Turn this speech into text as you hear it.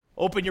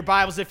Open your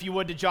Bibles, if you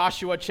would, to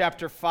Joshua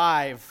chapter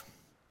 5.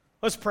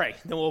 Let's pray,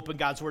 then we'll open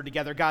God's word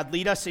together. God,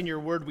 lead us in your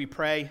word, we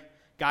pray.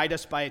 Guide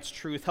us by its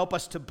truth. Help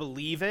us to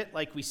believe it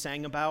like we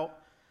sang about.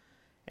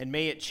 And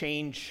may it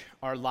change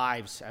our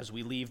lives as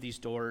we leave these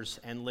doors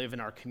and live in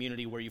our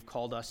community where you've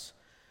called us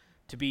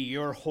to be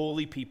your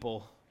holy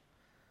people,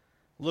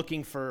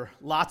 looking for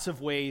lots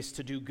of ways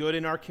to do good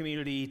in our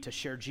community, to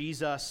share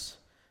Jesus,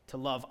 to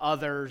love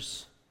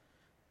others,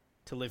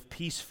 to live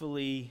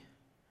peacefully.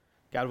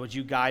 God, would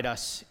you guide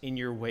us in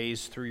your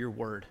ways through your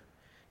word?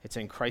 It's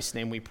in Christ's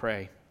name we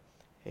pray.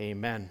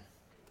 Amen.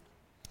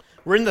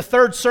 We're in the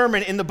third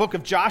sermon in the book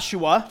of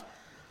Joshua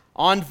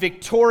on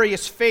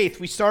victorious faith.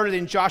 We started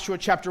in Joshua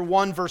chapter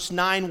 1, verse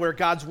 9, where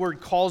God's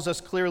word calls us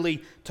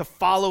clearly to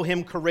follow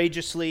him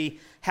courageously.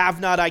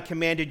 Have not I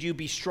commanded you,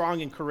 be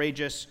strong and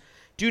courageous.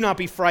 Do not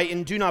be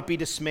frightened, do not be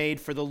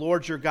dismayed, for the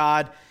Lord your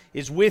God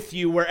is with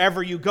you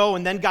wherever you go.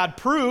 And then God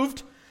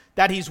proved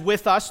that he's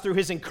with us through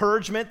his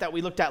encouragement that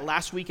we looked at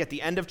last week at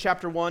the end of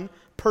chapter 1,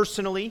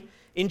 personally,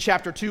 in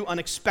chapter 2,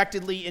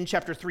 unexpectedly, in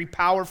chapter 3,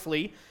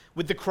 powerfully,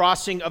 with the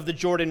crossing of the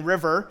Jordan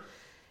River.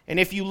 And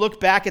if you look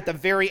back at the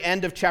very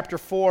end of chapter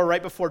 4,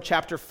 right before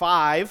chapter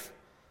 5,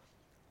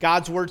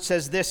 God's word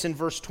says this in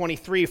verse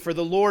 23, "For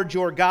the Lord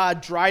your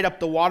God dried up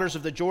the waters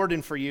of the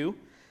Jordan for you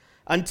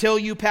until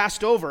you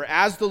passed over,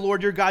 as the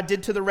Lord your God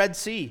did to the Red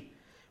Sea,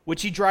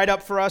 which he dried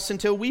up for us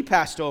until we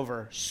passed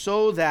over,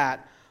 so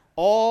that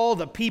all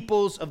the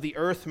peoples of the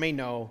earth may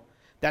know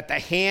that the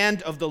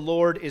hand of the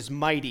Lord is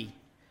mighty,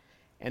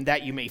 and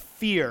that you may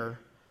fear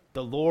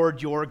the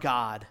Lord your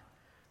God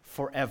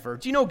forever."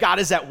 Do you know God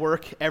is at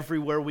work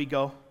everywhere we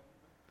go?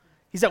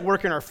 He's at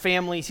work in our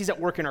families. He's at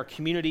work in our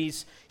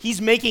communities.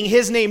 He's making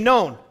his name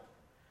known.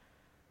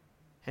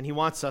 And he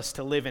wants us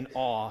to live in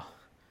awe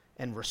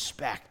and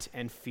respect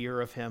and fear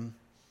of him.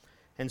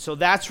 And so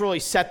that's really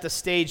set the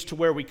stage to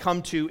where we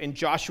come to in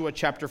Joshua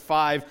chapter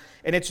 5.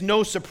 And it's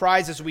no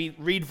surprise as we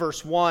read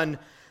verse 1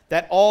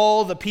 that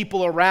all the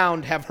people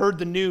around have heard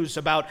the news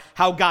about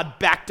how God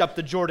backed up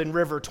the Jordan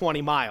River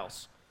 20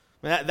 miles.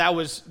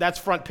 That's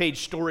front page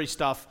story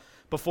stuff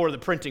before the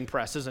printing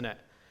press, isn't it?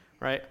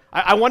 Right?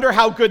 I wonder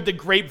how good the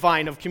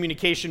grapevine of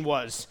communication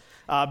was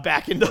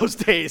back in those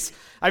days.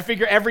 I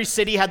figure every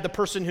city had the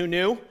person who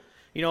knew.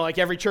 You know, like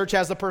every church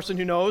has the person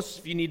who knows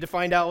if you need to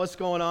find out what's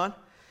going on.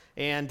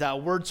 And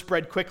word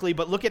spread quickly,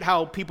 but look at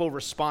how people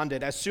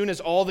responded. As soon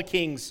as all the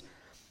kings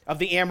of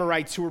the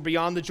Amorites who were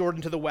beyond the Jordan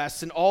to the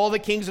west, and all the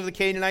kings of the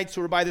Canaanites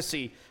who were by the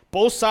sea,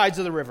 both sides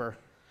of the river,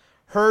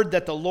 heard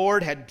that the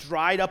Lord had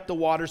dried up the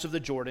waters of the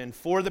Jordan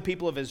for the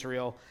people of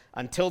Israel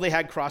until they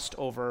had crossed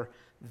over,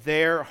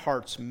 their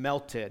hearts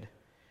melted,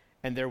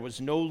 and there was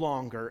no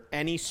longer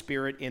any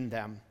spirit in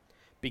them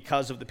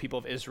because of the people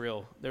of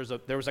Israel.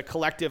 There was a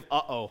collective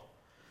uh-oh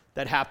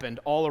that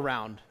happened all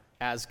around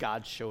as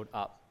God showed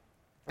up.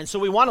 And so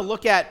we want to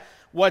look at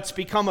what's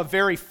become a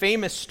very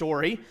famous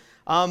story,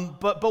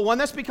 but one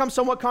that's become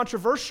somewhat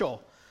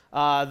controversial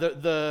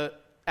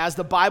as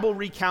the Bible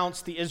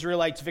recounts the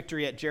Israelites'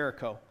 victory at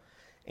Jericho.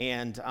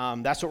 And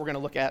that's what we're going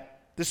to look at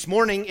this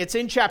morning. It's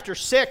in chapter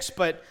 6,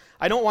 but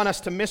I don't want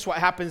us to miss what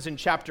happens in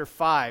chapter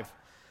 5.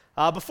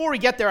 Before we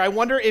get there, I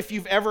wonder if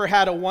you've ever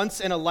had a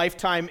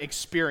once-in-a-lifetime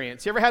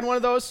experience. You ever had one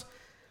of those?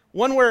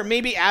 One where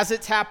maybe as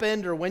it's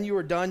happened or when you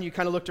were done, you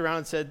kind of looked around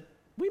and said,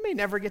 we may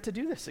never get to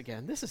do this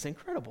again. This is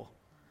incredible.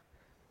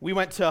 We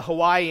went to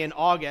Hawaii in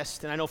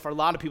August, and I know for a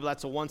lot of people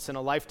that's a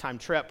once-in-a-lifetime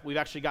trip. We've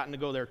actually gotten to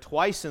go there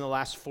twice in the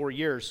last 4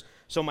 years,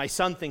 so my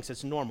son thinks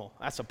it's normal.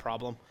 That's a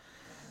problem.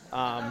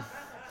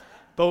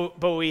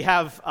 But we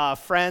have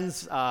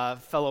friends,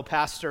 fellow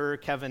pastor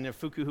Kevin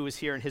Ifuku, who is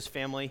here, and his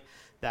family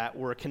that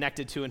we're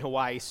connected to in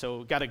Hawaii,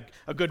 so got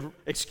a good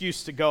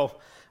excuse to go.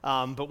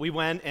 But we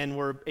went and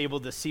were able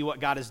to see what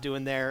God is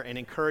doing there and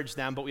encourage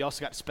them, but we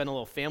also got to spend a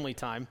little family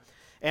time.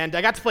 And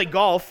I got to play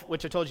golf,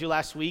 which I told you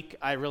last week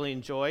I really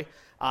enjoy,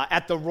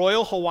 at the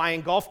Royal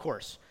Hawaiian Golf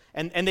Course.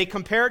 And they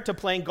compare it to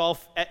playing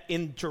golf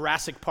in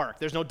Jurassic Park.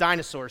 There's no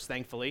dinosaurs,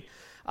 thankfully.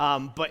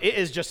 But it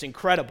is just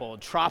incredible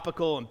and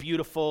tropical and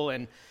beautiful.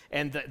 And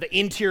the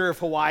interior of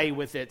Hawaii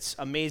with its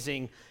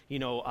amazing,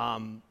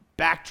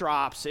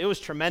 backdrops, it was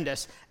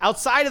tremendous.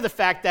 Outside of the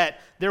fact that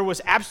there was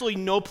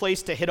absolutely no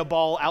place to hit a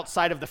ball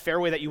outside of the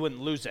fairway that you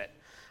wouldn't lose it.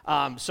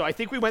 So I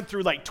think we went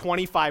through like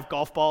 25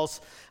 golf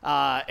balls,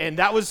 and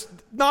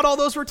not all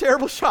those were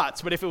terrible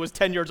shots, but if it was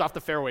 10 yards off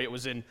the fairway, it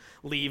was in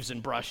leaves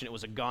and brush, and it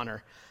was a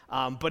goner.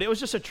 But it was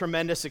just a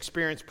tremendous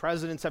experience.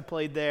 Presidents have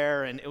played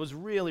there, and it was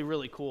really,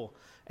 really cool.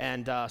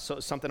 And so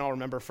it's something I'll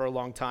remember for a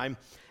long time.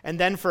 And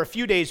then for a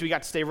few days, we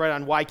got to stay right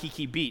on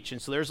Waikiki Beach,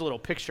 and so there's a little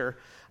picture.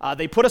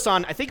 They put us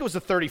on, I think it was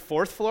the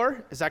 34th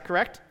floor. Is that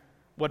correct?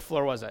 What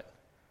floor was it?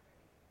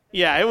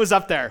 Yeah, it was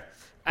up there.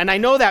 And I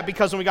know that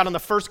because when we got on the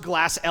first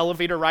glass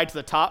elevator ride to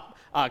the top,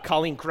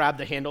 Colleen grabbed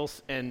the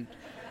handles and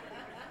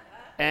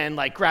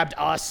grabbed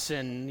us,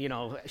 and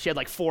she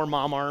had 4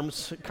 mom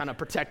arms kind of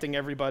protecting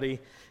everybody.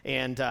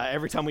 And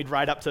every time we'd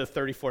ride up to the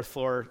 34th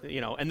floor,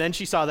 and then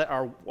she saw that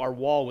our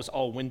wall was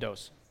all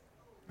windows.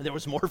 There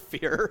was more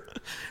fear,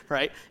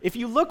 right? If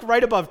you look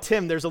right above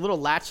Tim, there's a little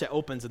latch that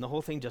opens, and the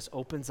whole thing just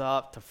opens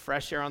up to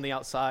fresh air on the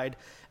outside,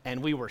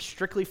 and we were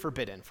strictly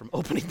forbidden from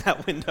opening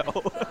that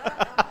window.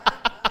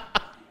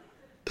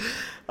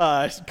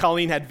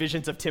 Colleen had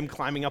visions of Tim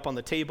climbing up on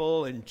the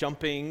table and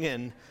jumping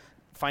and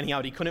finding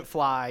out he couldn't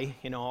fly,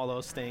 all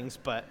those things.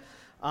 But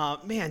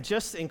man,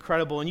 just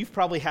incredible. And you've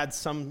probably had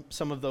some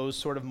of those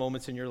sort of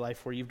moments in your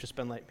life where you've just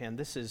been like, man,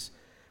 this is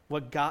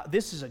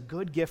a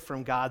good gift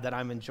from God that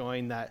I'm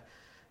enjoying that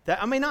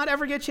I may not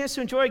ever get a chance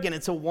to enjoy again.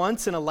 It's a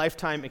once in a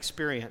lifetime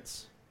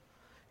experience.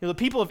 The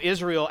people of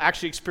Israel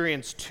actually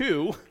experienced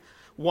two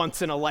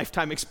once in a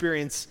lifetime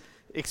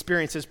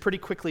experiences pretty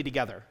quickly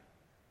together.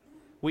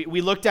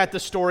 We looked at the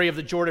story of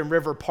the Jordan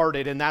River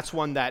parted, and that's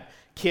one that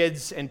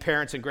kids and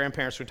parents and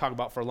grandparents would talk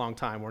about for a long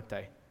time, weren't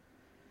they?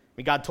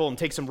 God told them,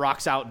 take some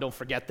rocks out and don't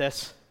forget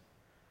this.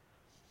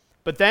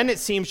 But then it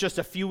seems just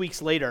a few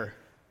weeks later,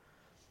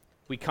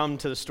 we come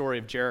to the story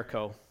of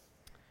Jericho.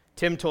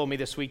 Tim told me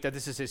this week that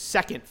this is his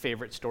second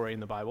favorite story in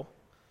the Bible.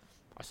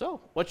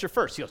 So, what's your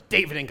first? He goes,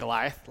 David and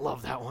Goliath.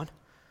 Love that one.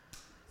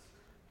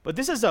 But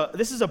this is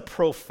a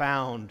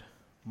profound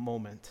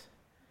moment.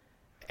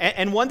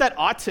 And one that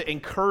ought to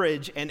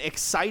encourage and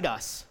excite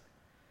us.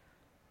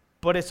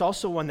 But it's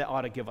also one that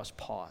ought to give us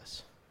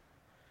pause.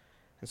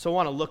 And so I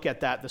want to look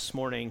at that this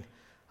morning.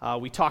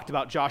 We talked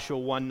about Joshua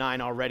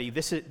 1:9 already.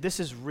 This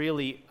is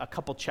really a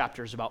couple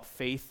chapters about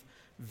faith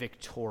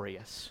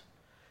victorious.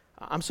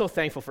 I'm so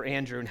thankful for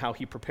Andrew and how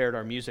he prepared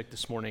our music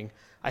this morning.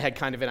 I had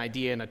kind of an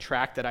idea and a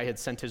track that I had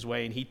sent his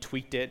way, and he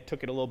tweaked it,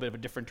 took it a little bit of a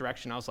different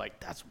direction. I was like,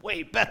 that's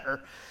way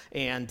better.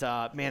 And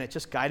man, it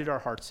just guided our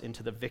hearts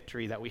into the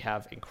victory that we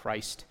have in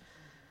Christ.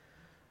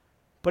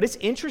 But it's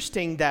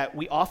interesting that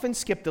we often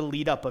skip the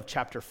lead up of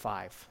chapter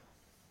 5.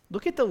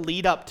 Look at the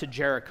lead up to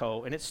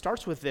Jericho, and it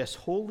starts with this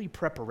holy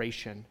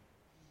preparation.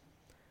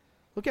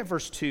 Look at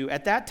verse 2.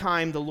 At that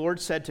time, the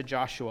Lord said to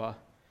Joshua,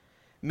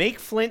 make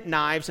flint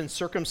knives and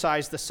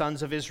circumcise the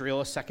sons of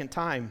Israel a second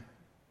time.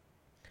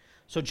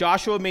 So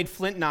Joshua made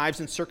flint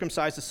knives and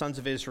circumcised the sons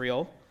of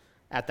Israel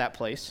at that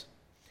place.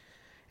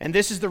 And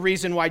this is the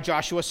reason why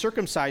Joshua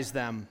circumcised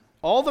them.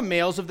 All the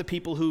males of the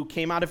people who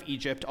came out of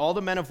Egypt, all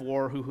the men of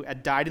war who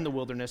had died in the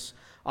wilderness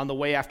on the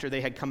way after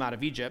they had come out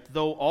of Egypt,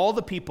 though all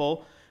the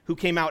people who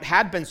came out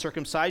had been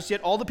circumcised,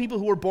 yet all the people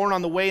who were born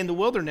on the way in the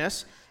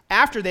wilderness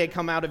after they had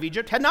come out of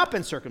Egypt had not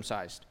been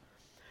circumcised.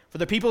 For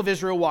the people of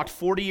Israel walked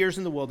 40 years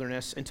in the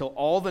wilderness until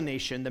all the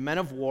nation, the men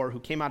of war who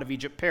came out of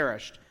Egypt,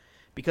 perished,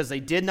 because they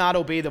did not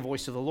obey the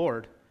voice of the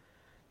Lord.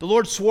 The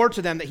Lord swore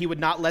to them that he would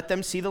not let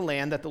them see the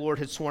land that the Lord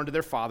had sworn to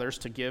their fathers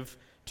to give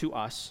to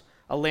us,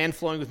 a land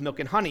flowing with milk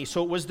and honey.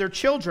 So it was their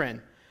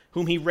children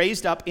whom he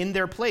raised up in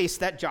their place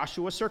that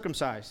Joshua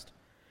circumcised.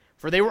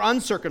 For they were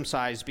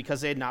uncircumcised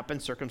because they had not been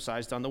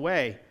circumcised on the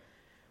way.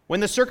 When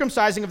the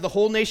circumcising of the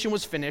whole nation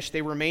was finished,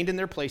 they remained in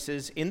their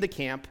places in the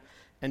camp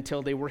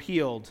until they were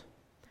healed.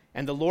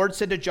 And the Lord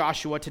said to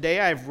Joshua,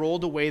 today I have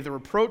rolled away the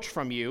reproach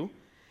from you.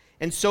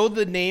 And so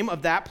the name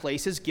of that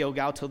place is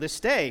Gilgal till this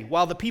day.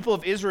 While the people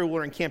of Israel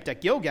were encamped at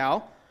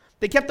Gilgal,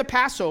 they kept the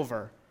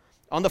Passover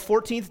on the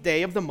 14th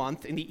day of the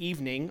month in the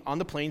evening on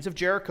the plains of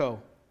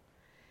Jericho.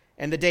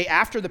 And the day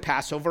after the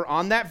Passover,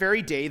 on that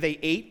very day, they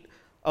ate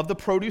of the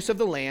produce of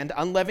the land,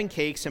 unleavened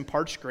cakes and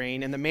parched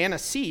grain, and the manna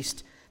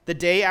ceased the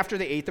day after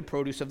they ate the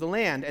produce of the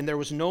land. And there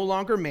was no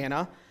longer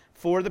manna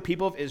for the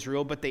people of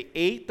Israel, but they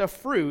ate the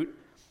fruit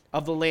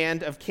of the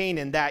land of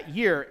Canaan that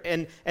year.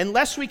 And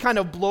unless we kind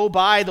of blow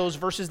by those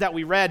verses that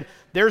we read,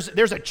 there's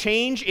a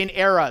change in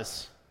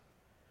eras.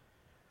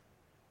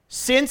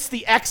 Since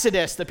the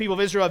Exodus, the people of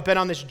Israel have been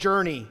on this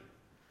journey.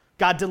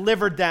 God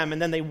delivered them,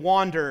 and then they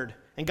wandered,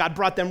 and God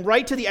brought them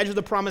right to the edge of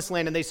the promised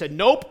land, and they said,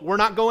 nope, we're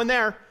not going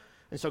there.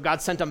 And so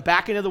God sent them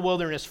back into the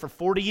wilderness for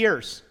 40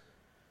 years.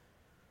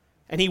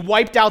 And he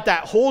wiped out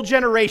that whole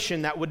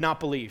generation that would not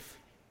believe.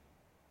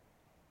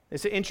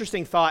 It's an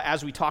interesting thought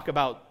as we talk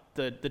about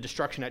the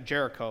destruction at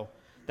Jericho,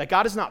 that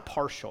God is not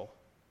partial.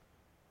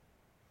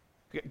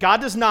 God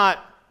does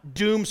not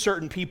doom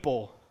certain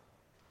people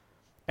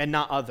and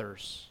not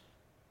others.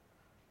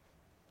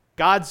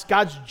 God's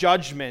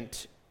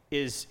judgment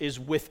is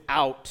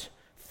without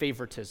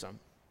favoritism.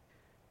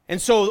 And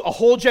so a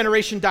whole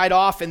generation died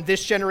off, and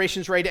this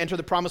generation's ready to enter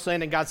the promised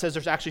land, and God says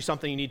there's actually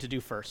something you need to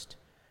do first.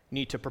 You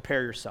need to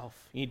prepare yourself.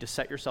 You need to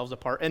set yourselves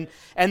apart.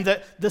 And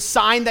the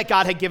sign that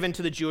God had given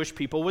to the Jewish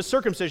people was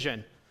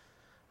circumcision.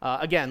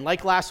 Again,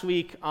 like last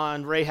week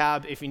on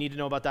Rahab, if you need to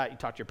know about that, you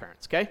talk to your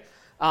parents, okay?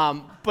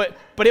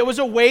 But it was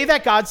a way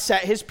that God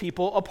set his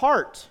people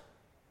apart.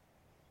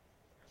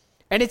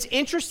 And it's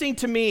interesting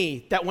to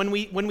me that when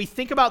we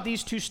think about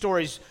these two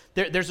stories,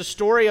 there's a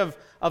story of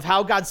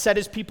how God set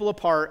his people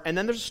apart, and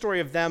then there's a story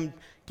of them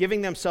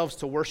giving themselves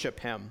to worship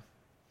him.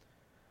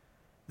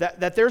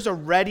 That there's a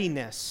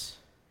readiness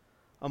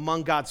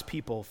among God's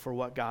people for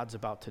what God's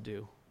about to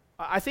do.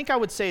 I think I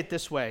would say it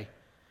this way.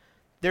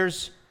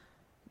 There's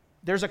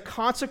a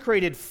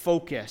consecrated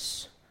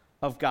focus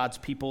of God's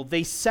people.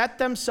 They set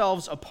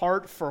themselves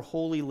apart for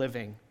holy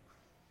living.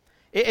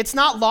 It's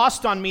not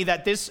lost on me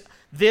that this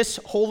this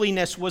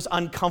holiness was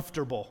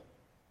uncomfortable,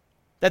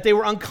 that they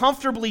were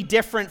uncomfortably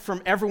different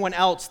from everyone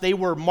else. They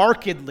were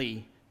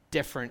markedly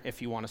different,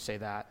 if you want to say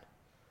that.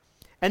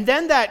 And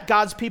then that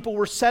God's people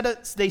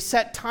they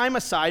set time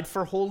aside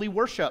for holy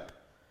worship.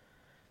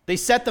 They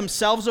set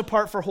themselves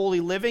apart for holy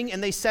living,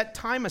 and they set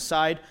time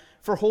aside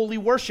for holy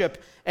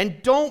worship.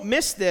 And don't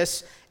miss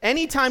this.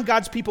 Anytime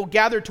God's people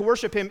gathered to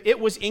worship him, it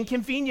was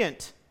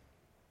inconvenient.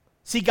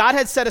 See, God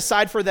had set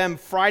aside for them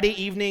Friday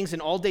evenings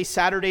and all day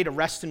Saturday to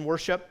rest and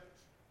worship.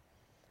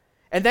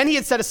 And then he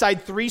had set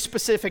aside 3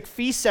 specific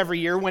feasts every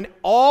year when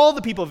all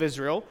the people of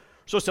Israel were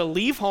supposed to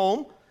leave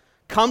home,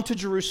 come to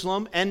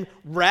Jerusalem, and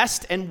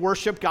rest and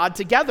worship God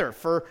together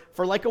for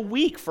like a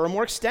week, for a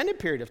more extended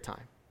period of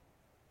time.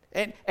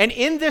 And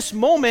in this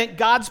moment,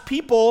 God's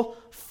people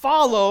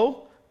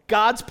follow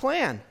God's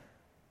plan.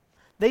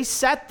 They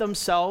set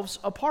themselves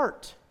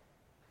apart.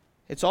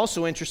 It's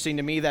also interesting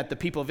to me that the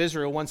people of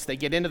Israel, once they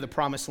get into the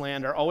promised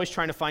land, are always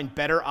trying to find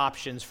better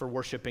options for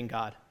worshiping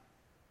God.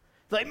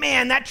 They're like,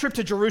 man, that trip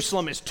to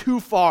Jerusalem is too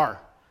far.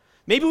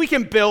 Maybe we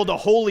can build a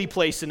holy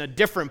place in a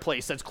different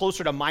place that's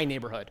closer to my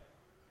neighborhood.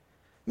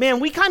 Man,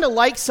 we kind of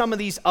like some of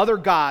these other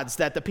gods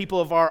that the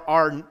people of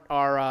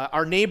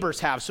our neighbors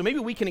have, so maybe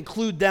we can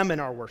include them in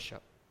our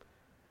worship.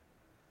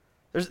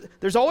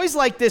 There's always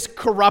like this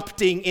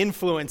corrupting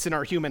influence in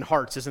our human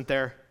hearts, isn't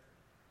there?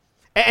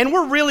 And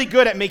we're really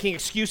good at making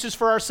excuses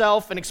for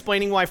ourselves and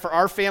explaining why for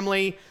our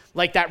family,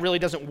 like that really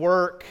doesn't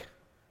work.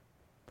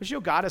 But you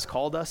know, God has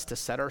called us to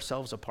set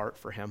ourselves apart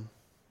for him,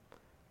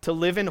 to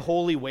live in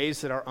holy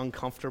ways that are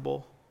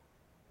uncomfortable.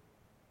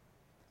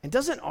 And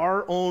doesn't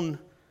our own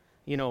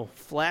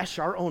flesh,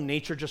 our own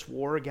nature just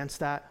war against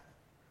that?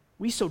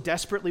 We so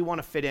desperately want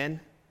to fit in.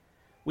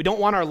 We don't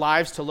want our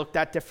lives to look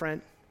that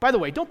different. By the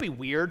way, don't be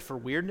weird for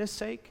weirdness'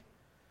 sake.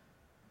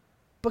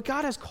 But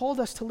God has called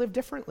us to live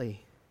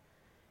differently.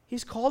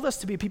 He's called us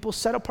to be people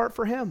set apart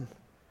for him.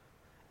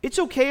 It's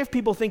okay if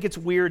people think it's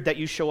weird that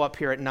you show up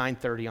here at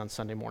 9:30 on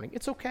Sunday morning.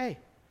 It's okay.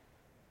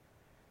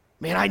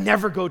 Man, I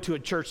never go to a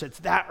church that's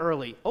that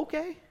early.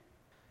 Okay.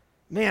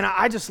 Man,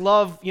 I just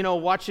love,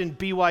 watching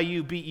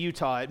BYU beat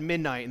Utah at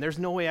midnight, and there's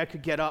no way I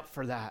could get up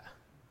for that.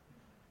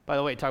 By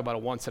the way, talk about a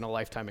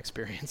once-in-a-lifetime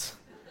experience.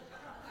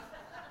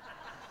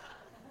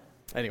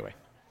 Anyway,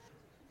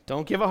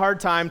 don't give a hard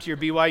time to your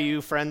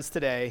BYU friends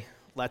today.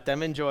 Let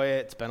them enjoy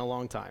it. It's been a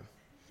long time,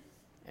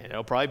 and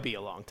it'll probably be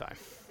a long time.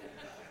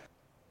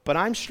 But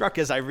I'm struck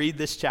as I read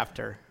this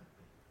chapter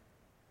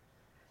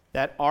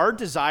that our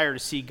desire to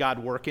see God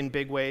work in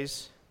big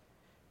ways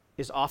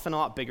is often a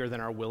lot bigger than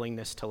our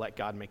willingness to let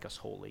God make us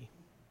holy.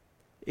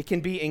 It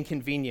can be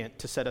inconvenient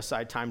to set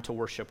aside time to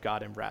worship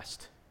God and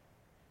rest.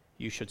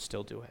 You should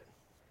still do it.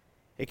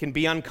 It can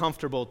be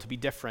uncomfortable to be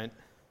different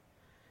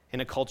in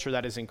a culture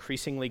that is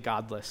increasingly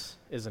godless,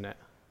 isn't it?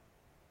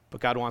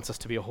 But God wants us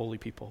to be a holy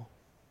people,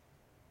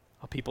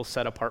 a people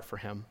set apart for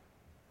him,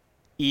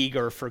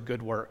 eager for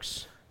good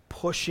works,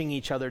 pushing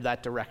each other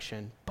that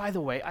direction. By the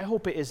way, I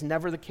hope it is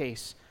never the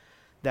case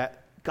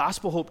that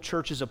Gospel Hope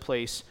Church is a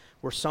place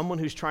where someone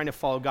who's trying to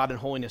follow God in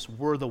holiness,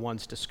 we're the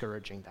ones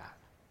discouraging that.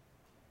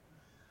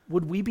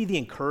 Would we be the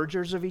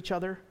encouragers of each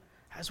other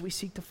as we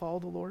seek to follow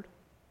the Lord?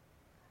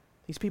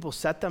 These people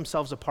set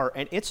themselves apart,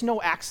 and it's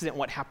no accident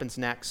what happens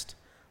next.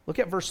 Look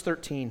at verse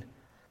 13.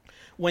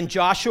 When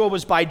Joshua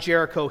was by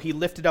Jericho, he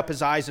lifted up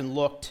his eyes and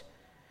looked,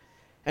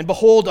 and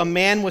behold, a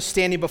man was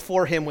standing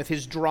before him with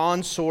his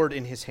drawn sword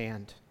in his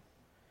hand.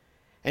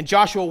 And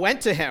Joshua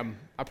went to him.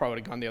 I probably would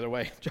have gone the other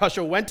way.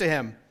 Joshua went to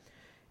him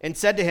and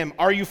said to him,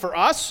 "Are you for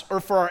us or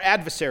for our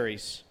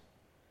adversaries?"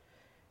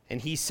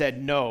 And he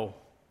said, "No,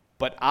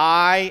 but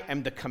I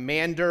am the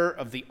commander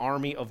of the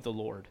army of the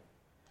Lord.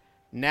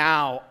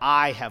 Now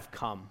I have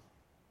come."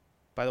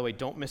 By the way,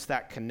 don't miss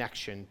that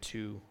connection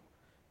to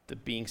the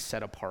being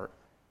set apart.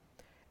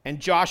 And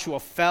Joshua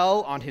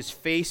fell on his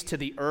face to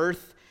the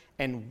earth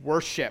and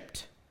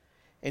worshiped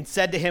and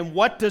said to him,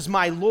 "What does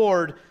my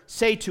Lord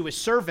say to his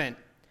servant?"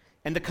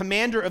 And the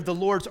commander of the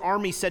Lord's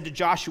army said to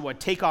Joshua,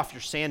 "Take off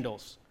your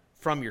sandals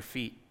from your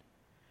feet,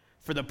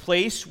 for the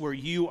place where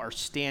you are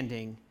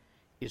standing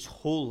is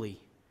holy."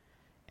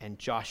 And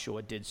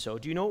Joshua did so.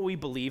 Do you know what we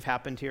believe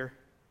happened here?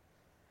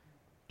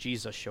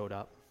 Jesus showed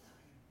up.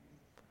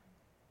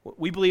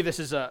 We believe this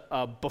is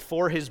a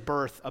before his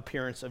birth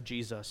appearance of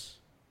Jesus.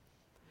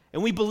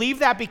 And we believe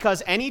that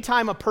because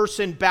anytime a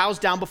person bows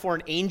down before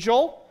an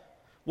angel,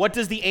 what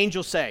does the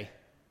angel say?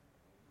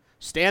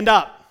 "Stand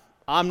up.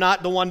 I'm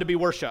not the one to be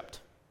worshiped."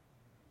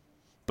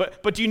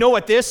 But do you know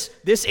what this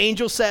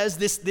angel says,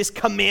 this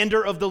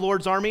commander of the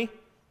Lord's army?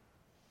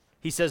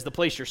 He says, "The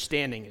place you're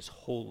standing is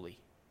holy."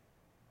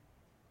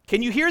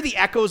 Can you hear the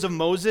echoes of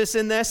Moses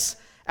in this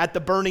at the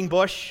burning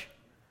bush?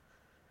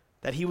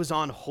 That he was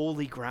on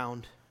holy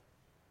ground.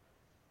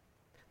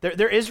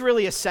 There is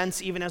really a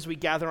sense, even as we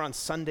gather on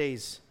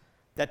Sundays,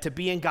 that to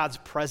be in God's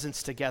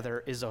presence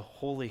together is a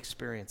holy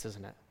experience,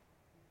 isn't it?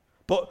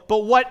 But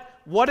what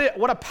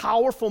a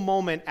powerful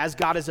moment as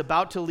God is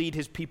about to lead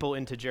his people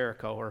into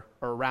Jericho or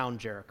around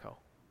Jericho,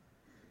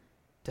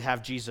 to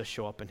have Jesus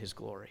show up in his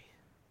glory.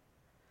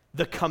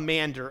 the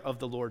commander of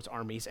the Lord's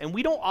armies. And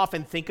we don't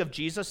often think of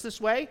Jesus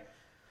this way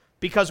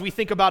because we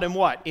think about him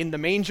what? In the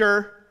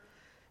manger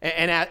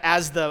and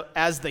as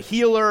the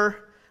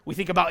healer. We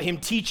think about him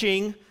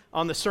teaching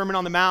on the Sermon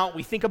on the Mount.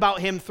 We think about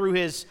him through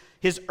his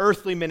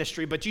earthly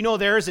ministry. But you know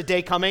there is a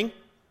day coming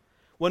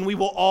when we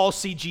will all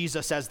see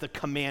Jesus as the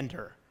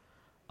commander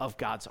of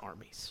God's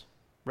armies.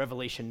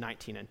 Revelation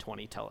 19 and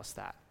 20 tell us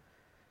that.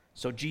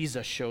 So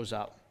Jesus shows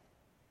up.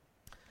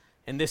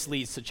 And this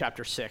leads to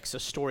chapter 6, a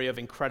story of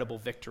incredible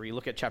victory.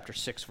 Look at chapter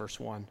 6, verse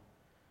 1.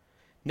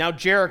 Now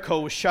Jericho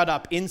was shut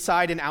up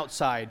inside and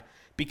outside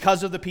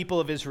because of the people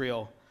of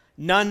Israel.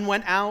 None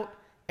went out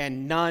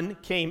and none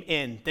came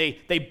in.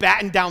 They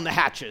battened down the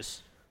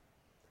hatches.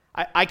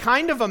 I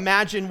kind of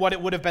imagine what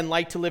it would have been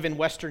like to live in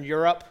Western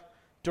Europe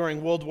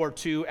during World War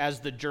II as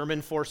the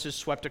German forces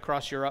swept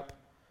across Europe.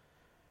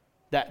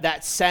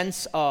 That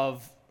sense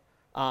of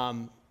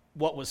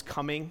what was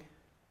coming.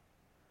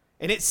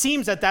 And it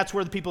seems that that's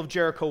where the people of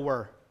Jericho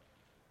were.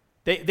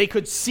 They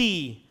could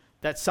see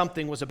that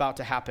something was about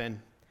to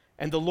happen.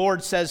 And the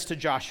Lord says to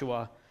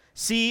Joshua,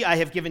 "See, I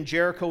have given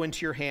Jericho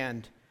into your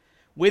hand,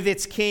 with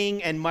its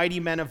king and mighty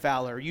men of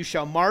valor. You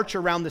shall march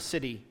around the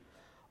city,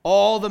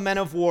 all the men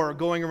of war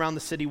going around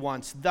the city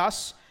once.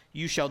 Thus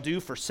you shall do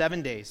for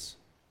 7 days.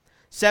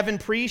 7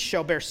 priests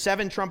shall bear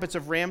 7 trumpets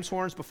of ram's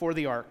horns before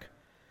the ark.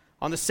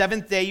 On the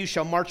 7th day you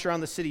shall march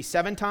around the city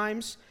 7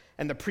 times,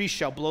 and the priests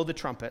shall blow the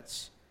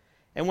trumpets.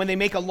 And when they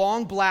make a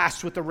long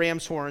blast with the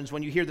ram's horns,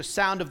 when you hear the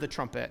sound of the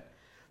trumpet,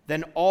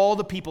 then all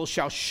the people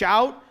shall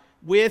shout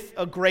with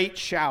a great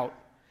shout,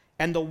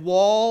 and the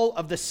wall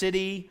of the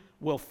city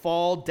will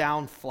fall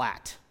down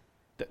flat."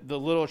 The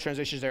little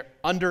translations there,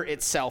 under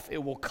itself,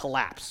 it will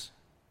collapse.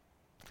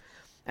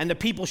 "And the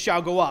people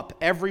shall go up,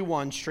 every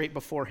one straight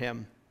before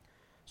him.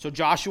 So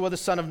Joshua the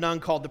son of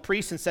Nun called the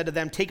priests and said to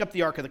them, 'Take up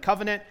the ark of the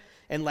covenant,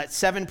 and let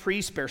 7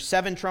 priests bear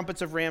 7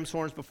 trumpets of ram's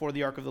horns before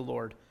the ark of the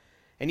Lord.'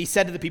 And he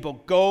said to the people,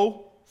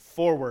 'Go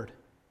forward.'"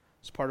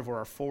 It's part of where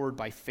our forward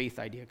by faith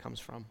idea comes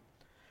from.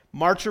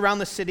 "March around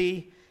the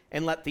city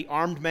and let the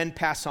armed men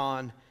pass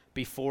on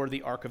before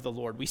the ark of the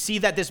Lord." We see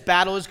that this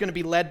battle is going to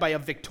be led by a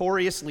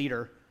victorious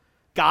leader.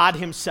 God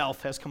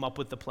himself has come up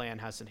with the plan,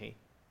 hasn't he?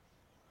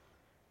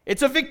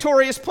 It's a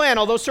victorious plan,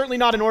 although certainly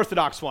not an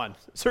orthodox one,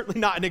 certainly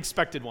not an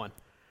expected one.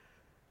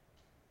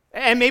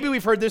 And maybe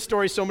we've heard this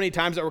story so many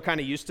times that we're kind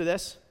of used to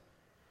this.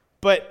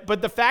 But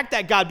the fact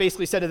that God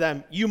basically said to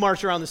them, "You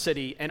march around the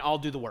city and I'll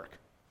do the work.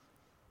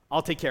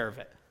 I'll take care of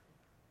it."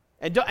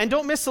 And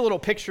don't miss the little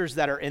pictures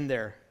that are in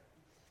there,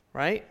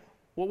 right?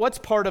 Well, what's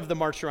part of the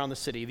march around the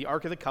city? The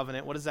Ark of the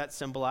Covenant, what does that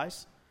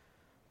symbolize?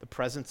 The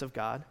presence of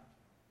God.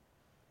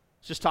 I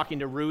was just talking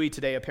to Rui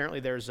today. Apparently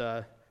there's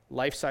a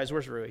life-size,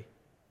 where's Rui?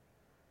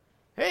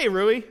 Hey,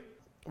 Rui.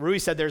 Rui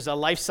said there's a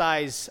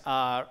life-size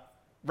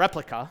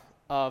replica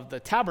of the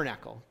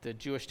tabernacle, the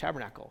Jewish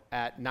tabernacle,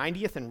 at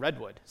 90th and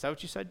Redwood. Is that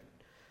what you said?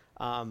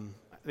 I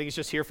think it's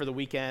just here for the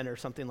weekend or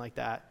something like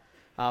that.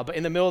 But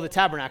in the middle of the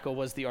tabernacle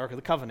was the Ark of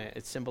the Covenant.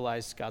 It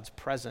symbolized God's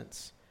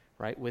presence,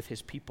 right, with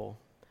his people.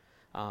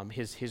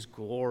 His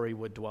glory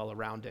would dwell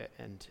around it,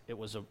 and it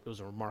was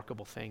a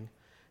remarkable thing.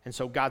 And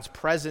so God's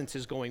presence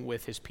is going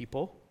with his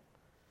people.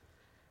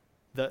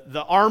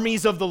 The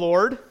armies of the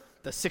Lord,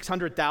 the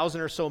 600,000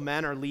 or so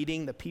men are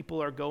leading, the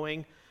people are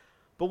going.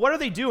 But what are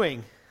they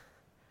doing?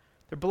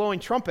 They're blowing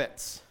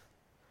trumpets.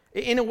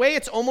 In a way,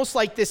 it's almost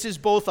like this is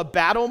both a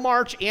battle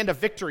march and a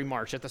victory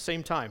march at the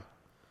same time.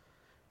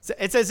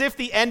 It's as if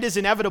the end is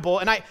inevitable.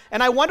 And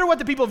I wonder what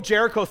the people of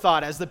Jericho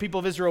thought as the people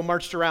of Israel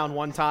marched around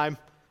one time,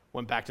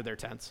 went back to their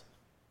tents.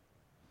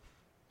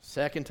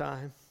 Second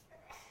time,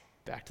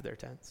 back to their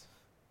tents.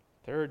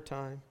 Third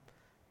time,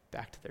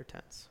 back to their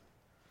tents.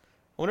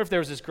 I wonder if there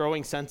was this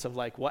growing sense of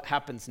like, what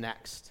happens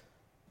next?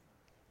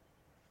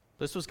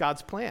 This was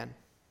God's plan.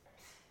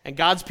 And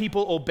God's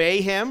people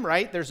obey him,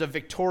 right? There's a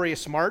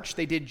victorious march.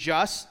 They did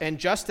just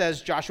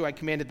as Joshua had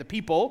commanded the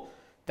people,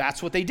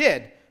 that's what they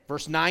did.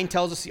 Verse 9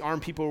 tells us the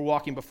armed people were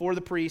walking before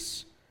the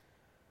priests.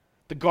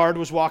 The guard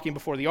was walking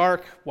before the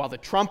ark while the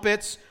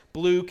trumpets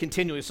blew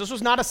continually. So this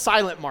was not a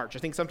silent march. I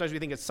think sometimes we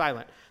think it's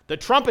silent. The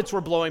trumpets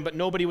were blowing, but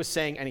nobody was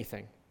saying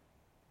anything.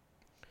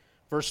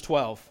 Verse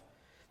 12.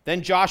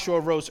 Then Joshua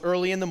rose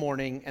early in the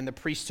morning, and the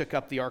priests took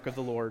up the ark of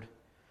the Lord.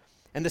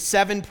 And the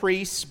 7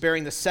 priests,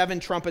 bearing the 7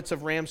 trumpets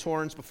of ram's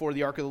horns before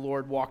the ark of the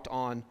Lord, walked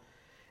on.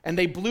 And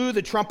they blew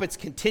the trumpets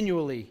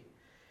continually.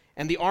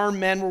 And the armed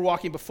men were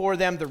walking before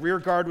them. The rear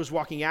guard was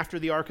walking after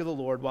the ark of the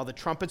Lord, while the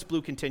trumpets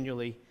blew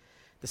continually.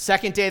 The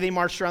 2nd day they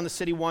marched around the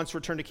city once,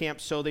 returned to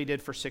camp. So they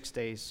did for 6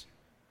 days.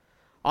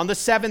 On the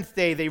 7th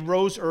day they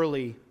rose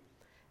early,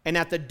 and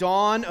at the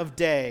dawn of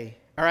day,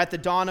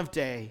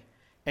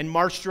 and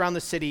marched around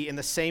the city in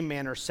the same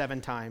manner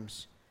 7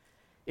 times.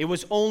 It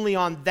was only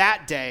on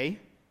that day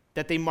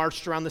that they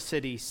marched around the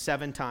city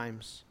 7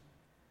 times.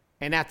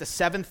 And at the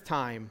 7th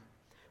time,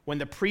 when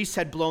the priests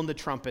had blown the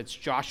trumpets,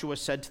 Joshua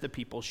said to the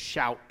people,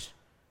 "Shout."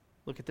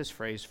 Look at this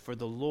phrase, "For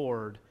the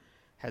Lord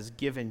has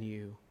given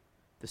you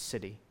the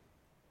city.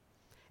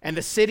 And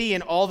the city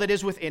and all that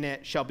is within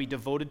it shall be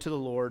devoted to the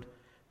Lord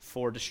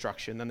for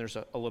destruction. Then there's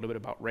a little bit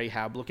about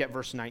Rahab. Look at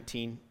verse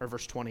 19 or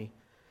verse 20.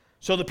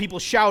 So the people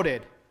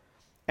shouted,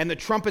 and the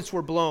trumpets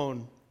were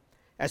blown.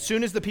 As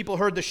soon as the people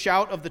heard the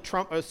sound of the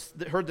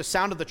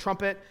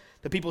trumpet,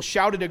 the people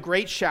shouted a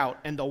great shout,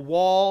 and the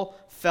wall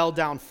fell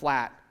down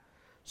flat.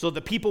 So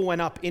the people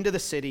went up into the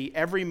city,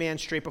 every man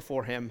straight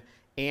before him,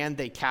 and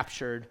they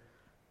captured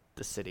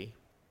the city.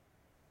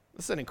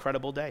 This is an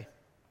incredible day.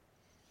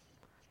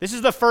 This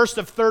is the first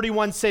of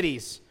 31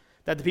 cities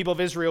that the people of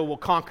Israel will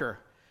conquer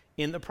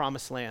in the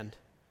promised land.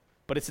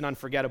 But it's an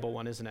unforgettable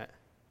one, isn't it?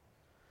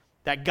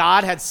 That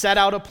God had set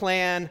out a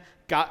plan,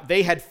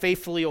 they had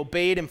faithfully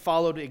obeyed and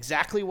followed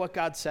exactly what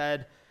God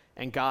said,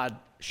 and God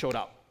showed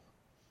up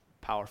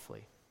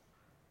powerfully.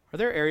 Are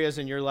there areas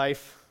in your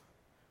life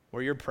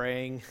where you're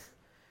praying,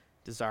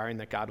 desiring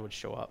that God would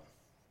show up?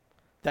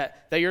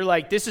 That you're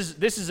like, this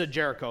is a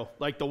Jericho.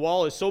 Like, the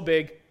wall is so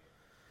big,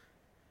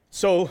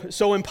 so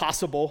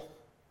impossible,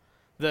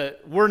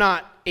 that we're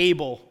not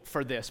able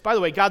for this. By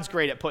the way, God's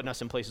great at putting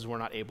us in places we're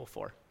not able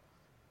for,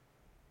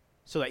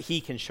 so that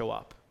he can show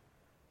up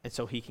and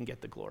so he can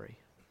get the glory.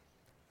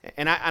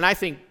 And I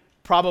think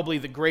probably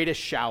the greatest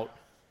shout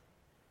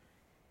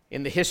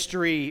in the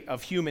history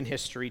of human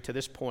history to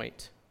this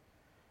point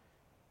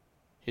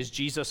is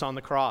Jesus on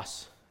the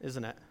cross,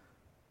 isn't it?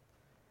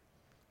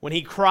 When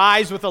he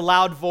cries with a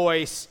loud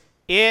voice,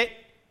 "It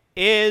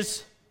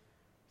is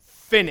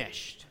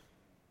finished."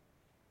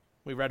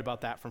 We read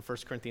about that from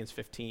 1 Corinthians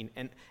 15.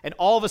 And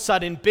all of a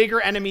sudden,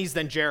 bigger enemies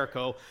than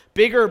Jericho,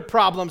 bigger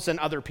problems than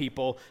other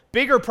people,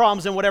 bigger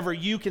problems than whatever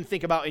you can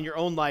think about in your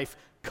own life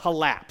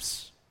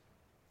collapse.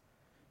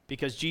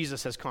 Because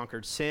Jesus has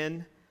conquered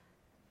sin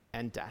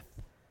and death.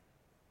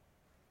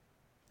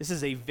 This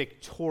is a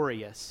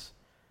victorious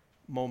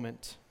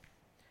moment.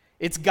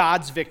 It's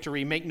God's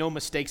victory. Make no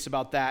mistakes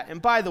about that.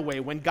 And by the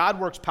way, when God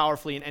works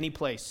powerfully in any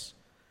place,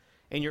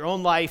 in your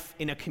own life,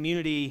 in a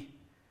community,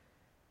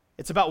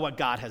 it's about what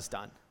God has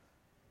done.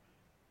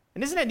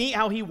 And isn't it neat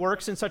how he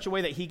works in such a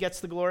way that he gets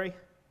the glory?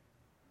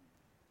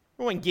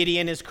 Remember when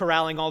Gideon is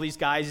corralling all these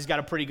guys, he's got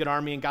a pretty good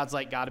army, and God's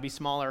like, gotta be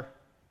smaller.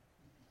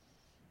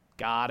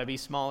 Gotta be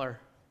smaller.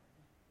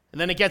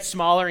 And then it gets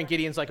smaller, and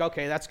Gideon's like,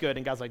 okay, that's good.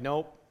 And God's like,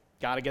 nope,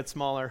 gotta get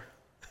smaller.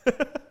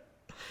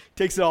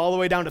 Takes it all the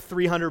way down to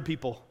 300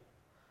 people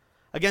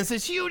against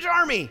this huge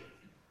army.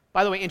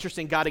 By the way,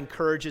 interesting, God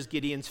encourages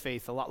Gideon's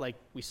faith, a lot like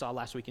we saw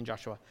last week in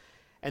Joshua.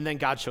 And then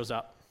God shows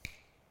up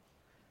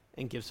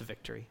and gives a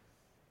victory.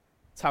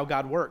 It's how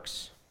God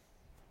works.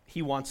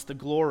 He wants the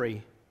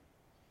glory.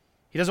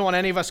 He doesn't want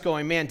any of us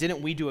going, man,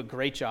 didn't we do a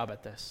great job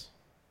at this?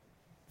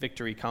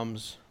 Victory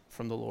comes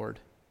from the Lord.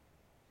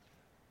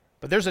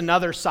 But there's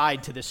another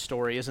side to this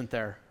story, isn't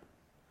there?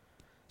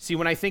 See,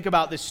 when I think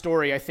about this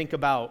story, I think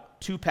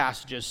about two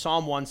passages.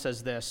 Psalm 1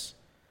 says this,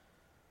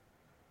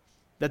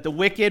 that the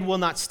wicked will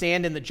not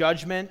stand in the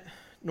judgment,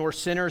 nor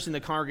sinners in the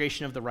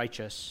congregation of the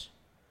righteous.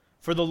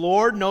 For the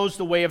Lord knows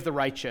the way of the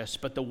righteous,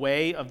 but the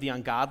way of the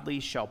ungodly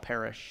shall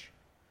perish.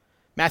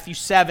 Matthew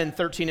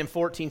 7:13 and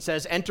 14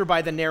 says, enter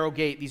by the narrow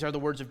gate. These are the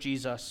words of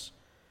Jesus.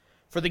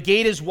 For the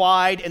gate is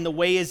wide and the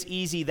way is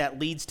easy that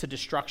leads to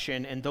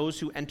destruction, and those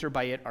who enter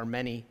by it are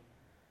many.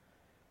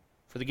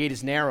 For the gate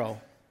is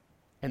narrow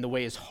and the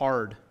way is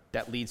hard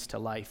that leads to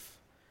life,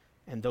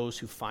 and those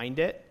who find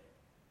it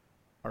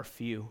are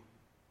few.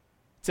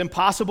 It's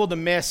impossible to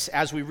miss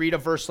as we read a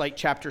verse like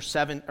chapter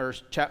 7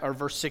 or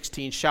verse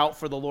 16, shout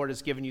for the Lord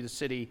has given you the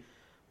city,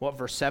 what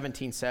verse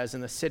 17 says,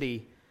 in the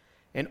city,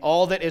 and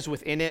all that is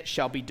within it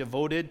shall be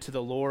devoted to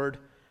the Lord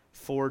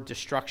for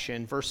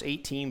destruction. Verse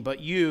 18, but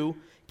you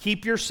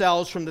keep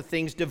yourselves from the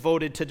things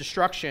devoted to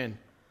destruction,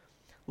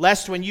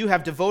 lest when you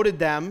have devoted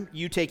them,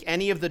 you take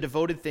any of the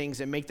devoted things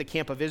and make the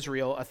camp of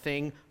Israel a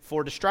thing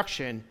for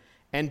destruction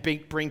and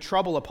bring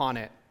trouble upon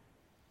it.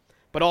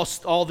 But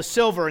all the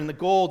silver and the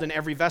gold and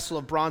every vessel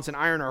of bronze and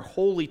iron are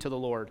holy to the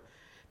Lord.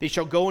 They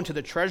shall go into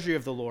the treasury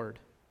of the Lord.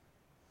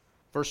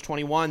 Verse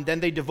 21, then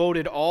they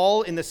devoted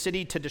all in the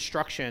city to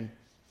destruction,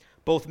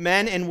 both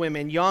men and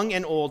women, young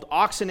and old,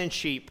 oxen and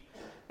sheep,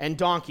 and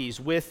donkeys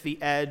with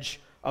the edge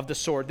of the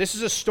sword. This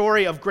is a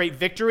story of great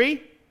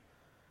victory,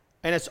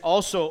 and it's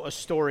also a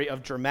story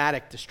of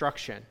dramatic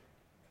destruction,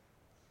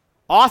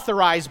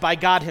 authorized by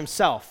God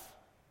himself,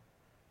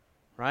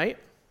 right?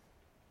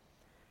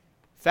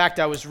 In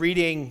fact, I was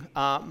reading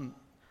a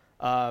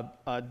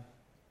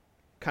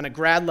kind of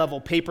grad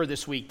level paper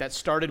this week that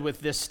started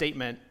with this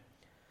statement.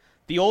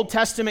 The Old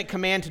Testament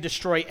command to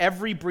destroy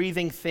every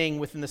breathing thing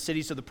within the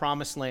cities of the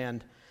Promised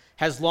Land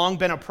has long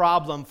been a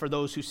problem for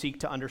those who seek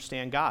to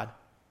understand God.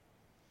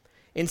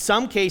 In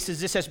some cases,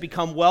 this has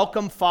become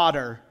welcome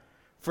fodder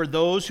for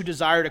those who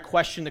desire to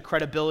question the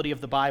credibility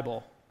of the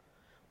Bible,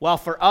 while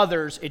for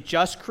others, it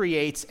just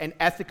creates an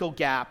ethical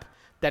gap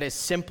that is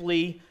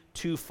simply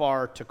too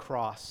far to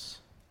cross.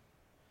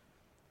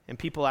 And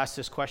people ask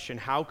this question,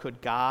 how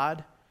could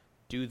God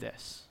do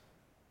this?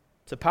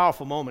 It's a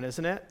powerful moment,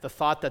 isn't it? The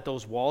thought that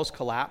those walls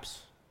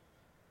collapse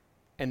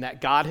and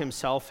that God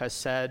himself has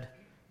said,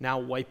 now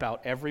wipe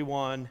out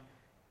everyone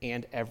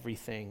and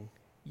everything,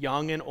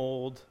 young and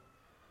old,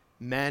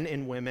 men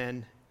and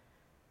women,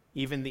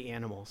 even the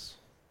animals.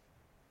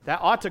 That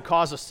ought to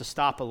cause us to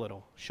stop a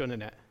little,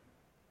 shouldn't it?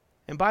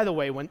 And by the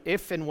way,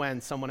 if and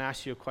when someone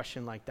asks you a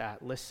question like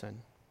that,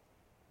 listen.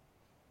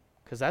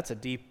 Because that's a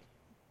deep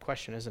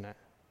question, isn't it?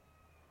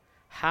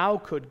 How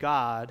could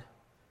God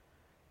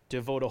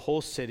devote a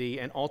whole city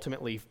and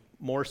ultimately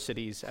more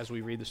cities, as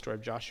we read the story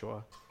of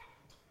Joshua,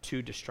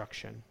 to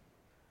destruction?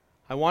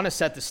 I want to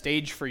set the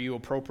stage for you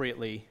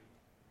appropriately.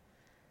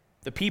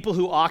 The people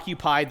who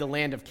occupied the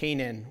land of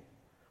Canaan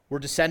were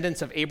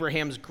descendants of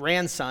Abraham's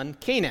grandson,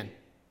 Canaan.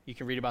 You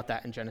can read about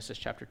that in Genesis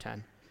chapter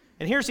 10.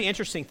 And here's the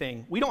interesting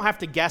thing. We don't have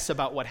to guess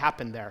about what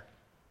happened there.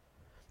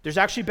 There's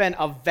actually been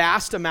a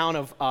vast amount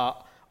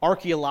of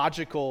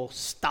archaeological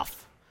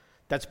stuff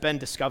that's been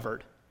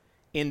discovered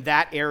in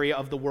that area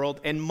of the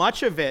world. And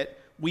much of it,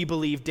 we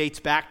believe, dates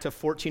back to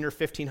 14 or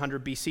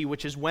 1500 BC,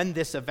 which is when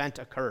this event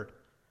occurred.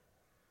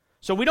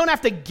 So we don't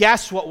have to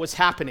guess what was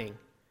happening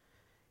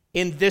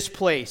in this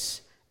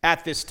place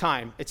at this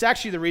time. It's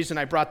actually the reason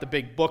I brought the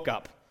big book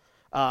up.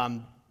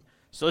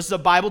 So this is a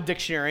Bible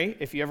dictionary.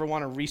 If you ever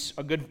want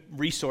a good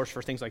resource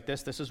for things like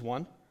this is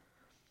one.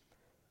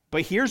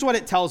 But here's what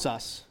it tells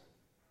us.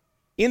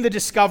 In the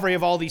discovery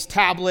of all these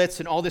tablets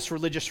and all this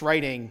religious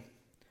writing,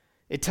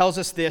 it tells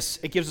us this.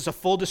 It gives us a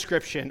full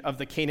description of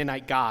the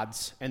Canaanite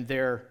gods and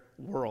their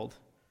world.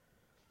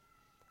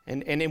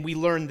 And we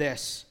learn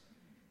this.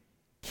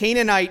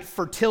 Canaanite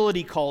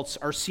fertility cults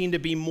are seen to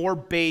be more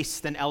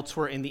base than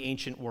elsewhere in the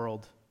ancient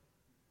world.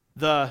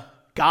 The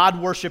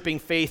God-worshiping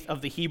faith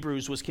of the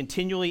Hebrews was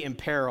continually in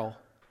peril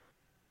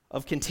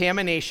of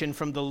contamination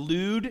from the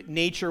lewd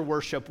nature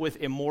worship with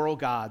immoral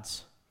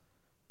gods,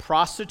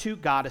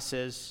 prostitute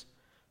goddesses,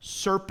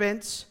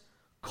 serpents,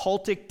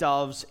 cultic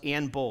doves,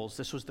 and bulls.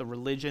 This was the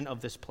religion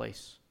of this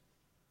place.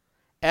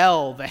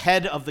 El, the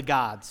head of the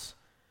gods,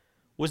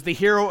 was the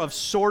hero of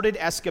sordid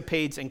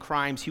escapades and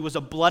crimes. He was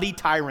a bloody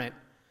tyrant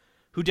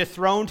who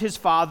dethroned his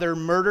father,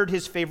 murdered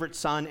his favorite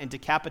son, and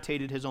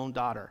decapitated his own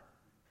daughter.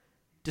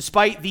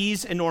 Despite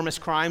these enormous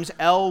crimes,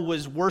 El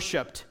was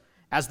worshipped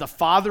as the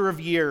father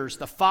of years,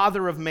 the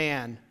father of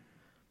man,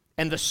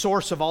 and the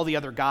source of all the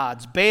other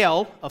gods.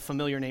 Baal, a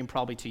familiar name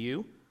probably to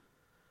you,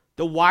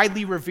 the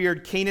widely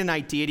revered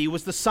Canaanite deity,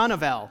 was the son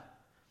of El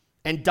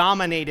and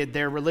dominated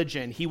their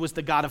religion. He was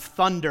the god of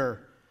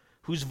thunder,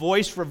 whose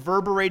voice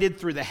reverberated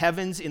through the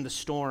heavens in the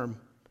storm.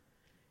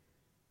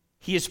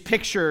 He is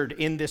pictured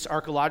in this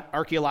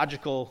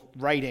archaeological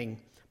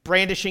writing,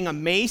 brandishing a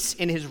mace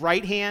in his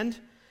right hand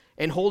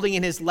and holding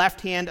in his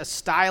left hand a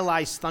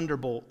stylized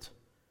thunderbolt.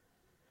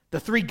 The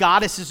three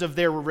goddesses of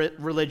their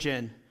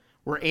religion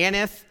were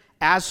Aneth,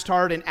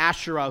 Astarte, and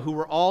Asherah, who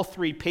were all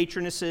three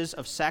patronesses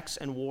of sex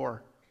and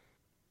war.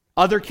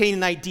 Other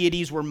Canaanite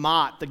deities were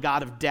Mot, the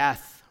god of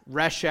death,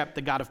 Reshep,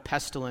 the god of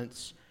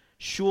pestilence,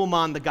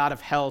 Shulman, the god of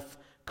health,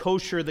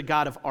 Kosher, the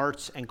god of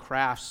arts and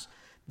crafts.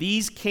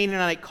 These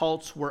Canaanite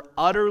cults were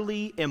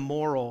utterly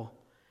immoral,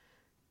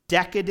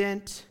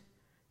 decadent,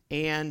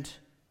 and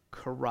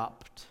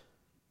corrupt.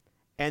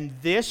 And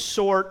this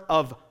sort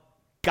of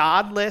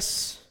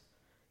godless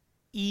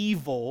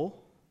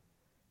evil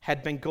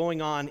had been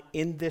going on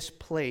in this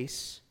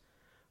place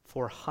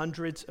for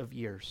hundreds of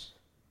years.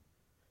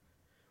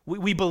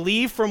 We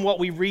believe from what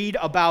we read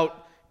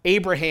about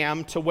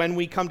Abraham to when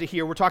we come to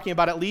here, we're talking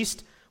about at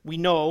least, we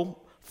know,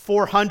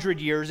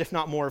 400 years, if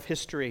not more, of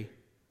history.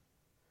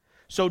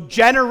 So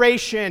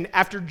generation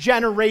after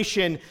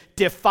generation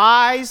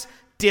defies,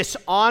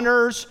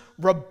 dishonors,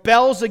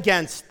 rebels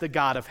against the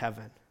God of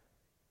heaven.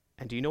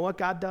 And do you know what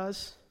God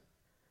does?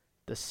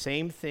 The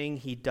same thing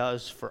he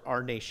does for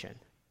our nation.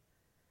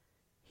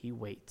 He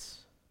waits.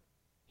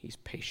 He's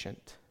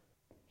patient.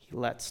 He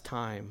lets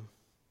time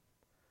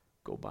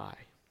go by.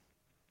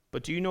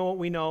 But do you know what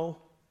we know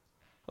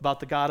about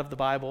the God of the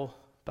Bible,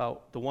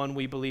 about the one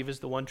we believe is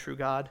the one true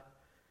God?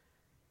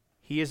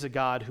 He is a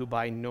God who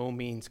by no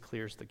means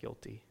clears the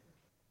guilty.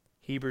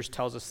 Hebrews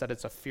tells us that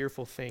it's a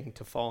fearful thing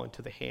to fall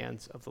into the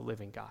hands of the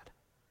living God.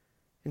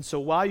 And so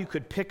while you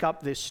could pick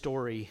up this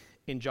story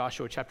in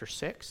Joshua chapter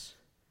 6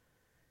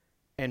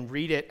 and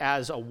read it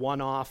as a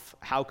one-off,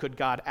 how could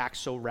God act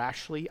so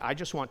rashly? I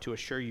just want to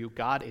assure you,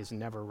 God is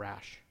never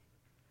rash.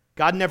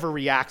 God never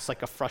reacts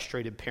like a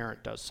frustrated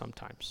parent does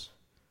sometimes.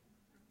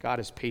 God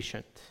is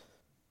patient,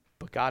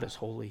 but God is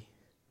holy.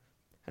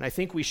 And I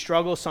think we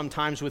struggle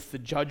sometimes with the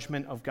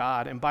judgment of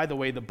God. And by the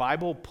way, the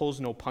Bible pulls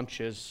no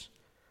punches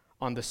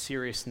on the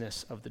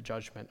seriousness of the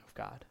judgment of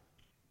God.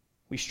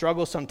 We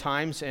struggle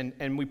sometimes,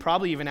 and we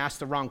probably even ask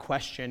the wrong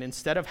question.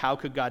 Instead of how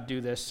could God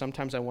do this,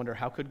 sometimes I wonder,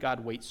 how could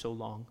God wait so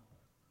long?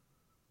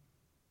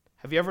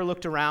 Have you ever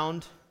looked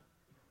around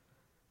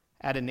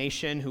at a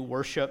nation who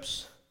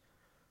worships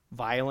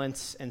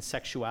violence and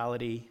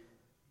sexuality,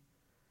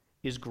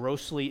 is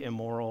grossly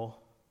immoral,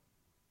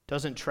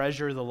 doesn't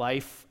treasure the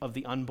life of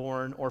the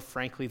unborn or,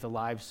 frankly, the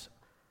lives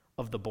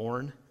of the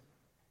born,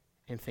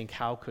 and think,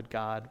 how could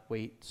God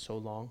wait so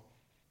long?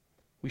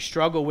 We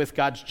struggle with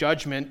God's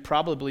judgment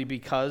probably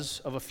because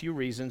of a few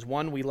reasons.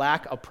 One, we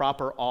lack a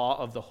proper awe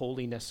of the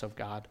holiness of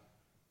God.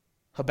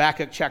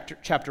 Habakkuk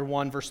chapter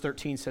 1, verse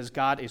 13 says,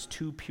 God is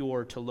too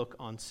pure to look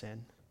on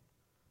sin.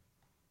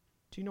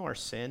 Do you know our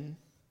sin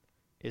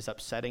is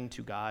upsetting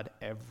to God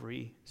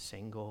every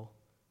single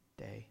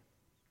day?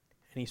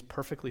 And he's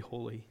perfectly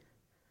holy.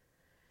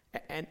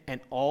 And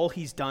all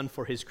he's done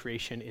for his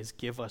creation is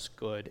give us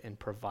good and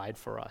provide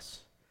for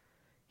us.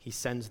 He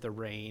sends the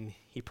rain.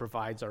 He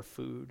provides our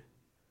food.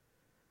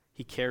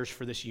 He cares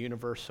for this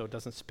universe so it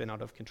doesn't spin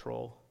out of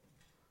control.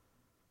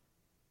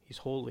 He's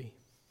holy.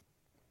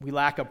 We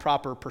lack a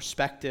proper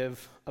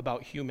perspective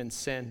about human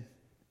sin.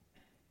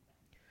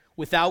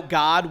 Without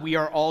God, we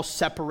are all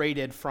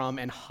separated from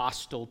and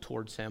hostile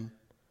towards him,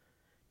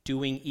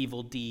 doing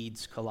evil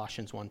deeds,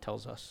 Colossians 1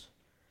 tells us.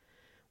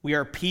 We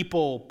are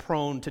people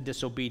prone to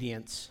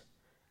disobedience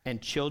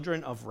and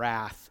children of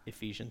wrath,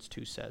 Ephesians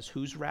 2 says.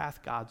 Whose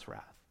wrath? God's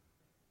wrath.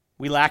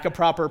 We lack a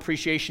proper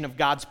appreciation of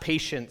God's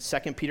patience.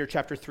 2 Peter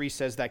chapter 3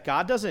 says that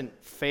God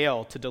doesn't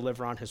fail to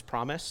deliver on his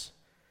promise,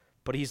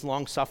 but he's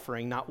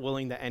long-suffering, not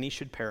willing that any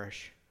should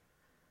perish,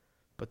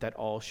 but that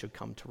all should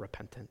come to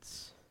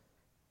repentance.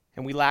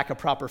 And we lack a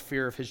proper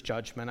fear of his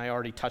judgment. I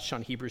already touched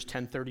on Hebrews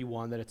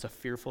 10:31, that it's a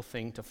fearful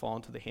thing to fall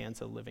into the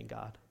hands of the living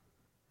God.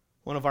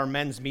 One of our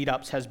men's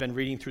meetups has been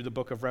reading through the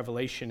book of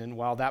Revelation, and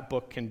while that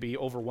book can be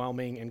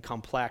overwhelming and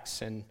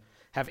complex and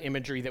have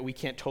imagery that we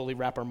can't totally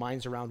wrap our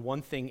minds around,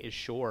 one thing is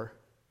sure: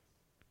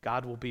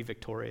 God will be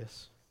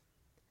victorious.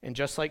 And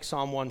just like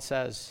Psalm 1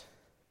 says,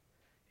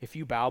 if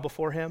you bow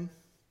before him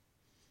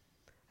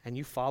and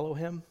you follow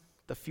him,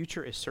 the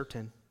future is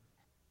certain.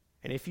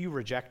 And if you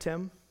reject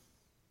him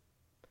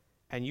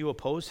and you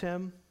oppose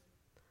him,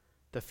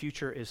 the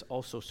future is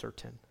also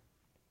certain.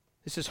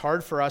 This is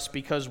hard for us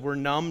because we're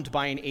numbed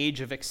by an age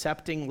of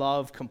accepting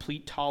love,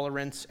 complete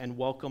tolerance, and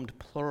welcomed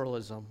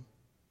pluralism,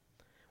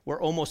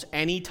 where almost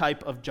any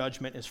type of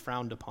judgment is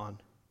frowned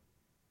upon.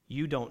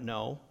 You don't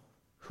know.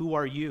 Who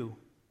are you?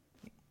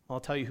 I'll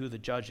tell you who the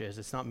judge is.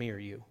 It's not me or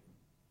you.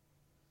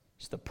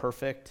 It's the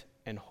perfect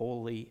and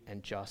holy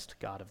and just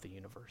God of the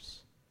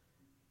universe.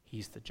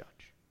 He's the judge.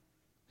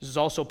 This is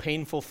also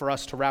painful for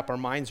us to wrap our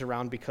minds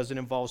around because it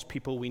involves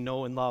people we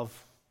know and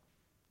love.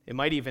 It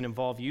might even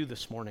involve you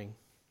this morning.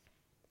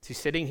 See,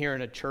 sitting here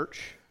in a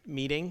church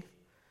meeting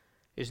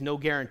is no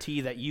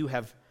guarantee that you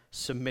have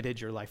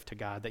submitted your life to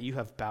God, that you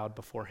have bowed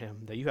before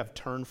him, that you have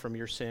turned from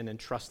your sin and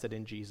trusted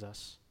in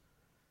Jesus.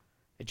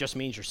 It just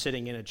means you're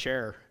sitting in a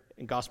chair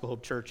in Gospel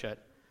Hope Church at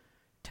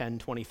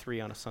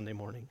 10:23 on a Sunday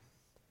morning.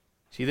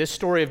 See, this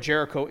story of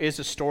Jericho is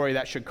a story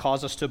that should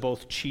cause us to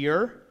both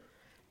cheer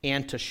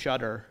and to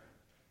shudder.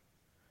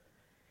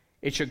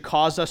 It should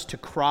cause us to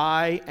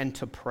cry and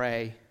to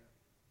pray.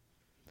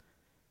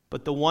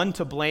 But the one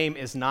to blame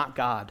is not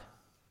God.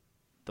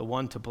 The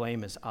one to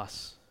blame is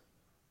us,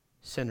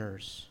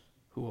 sinners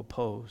who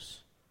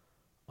oppose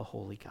a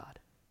holy God.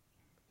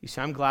 You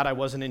see, I'm glad I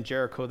wasn't in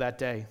Jericho that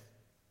day.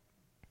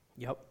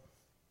 Yep.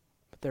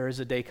 But there is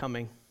a day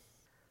coming.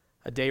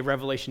 A day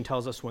Revelation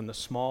tells us when the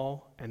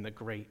small and the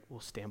great will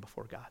stand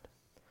before God.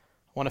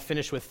 I want to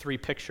finish with 3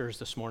 pictures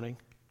this morning.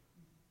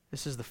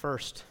 This is the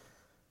first.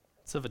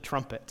 It's of a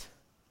trumpet.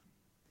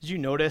 Did you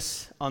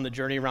notice on the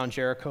journey around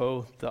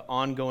Jericho the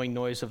ongoing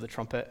noise of the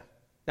trumpet?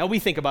 Now we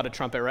think about a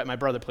trumpet, right? My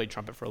brother played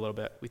trumpet for a little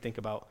bit. We think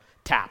about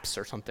taps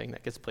or something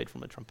that gets played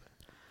from a trumpet.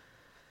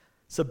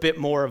 It's a bit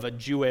more of a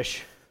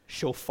Jewish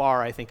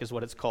shofar, I think is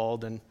what it's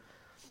called. And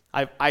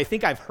I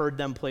think I've heard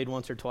them played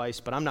once or twice,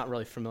 but I'm not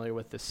really familiar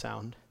with this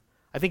sound.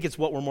 I think it's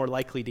what we're more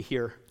likely to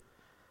hear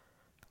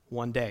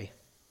one day.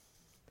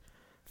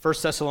 1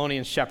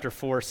 Thessalonians chapter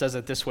 4 says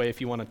it this way if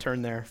you want to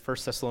turn there. 1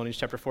 Thessalonians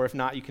chapter 4. If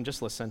not, you can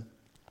just listen.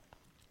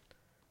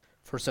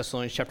 1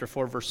 Thessalonians chapter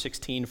 4, verse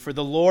 16. For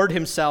the Lord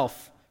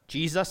himself,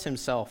 Jesus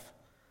himself,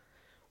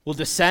 will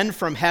descend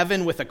from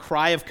heaven with a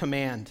cry of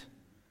command,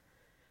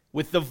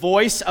 with the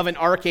voice of an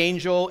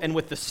archangel, and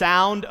with the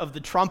sound of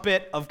the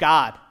trumpet of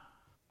God.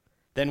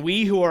 Then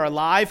we who are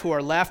alive, who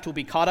are left, will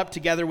be caught up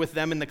together with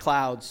them in the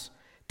clouds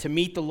to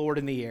meet the Lord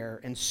in the air,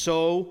 and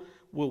so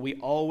will we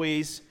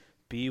always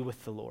be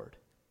with the Lord.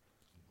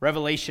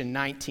 Revelation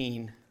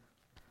 19.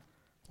 I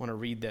want to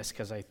read this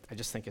because I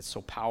just think it's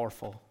so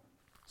powerful.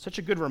 Such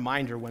a good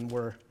reminder when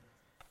we're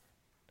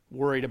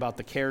worried about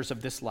the cares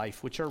of this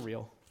life, which are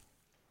real.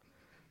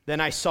 Then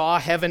I saw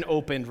heaven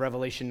opened,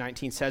 Revelation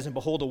 19 says, and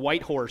behold, a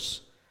white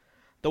horse.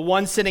 The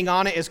one sitting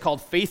on it is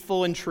called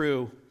Faithful and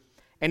True,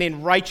 and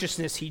in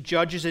righteousness he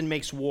judges and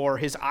makes war.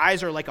 His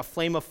eyes are like a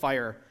flame of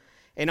fire,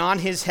 and on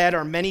his head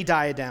are many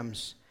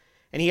diadems.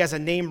 And he has a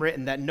name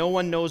written that no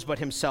one knows but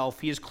himself.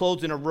 He is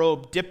clothed in a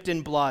robe dipped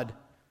in blood,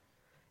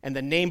 and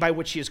the name by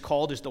which he is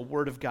called is the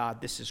Word of God.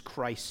 This is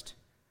Christ.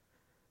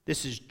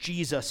 This is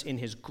Jesus in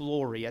his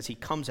glory as he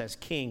comes as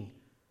king.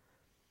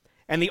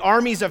 And the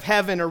armies of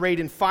heaven, arrayed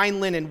in fine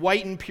linen,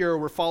 white and pure,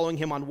 were following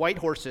him on white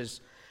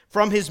horses.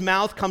 From his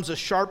mouth comes a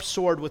sharp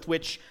sword with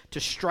which to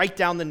strike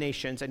down the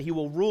nations, and he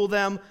will rule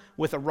them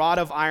with a rod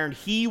of iron.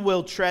 He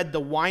will tread the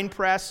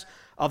winepress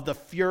of the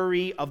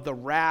fury of the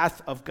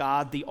wrath of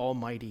God the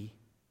Almighty.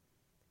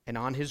 And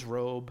on his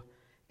robe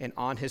and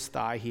on his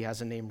thigh he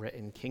has a name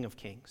written, King of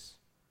Kings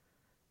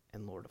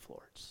and Lord of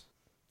Lords.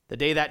 The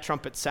day that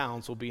trumpet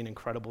sounds will be an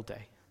incredible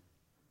day.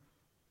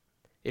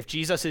 If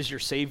Jesus is your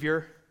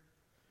Savior,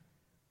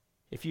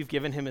 if you've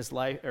given him his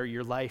life or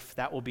your life,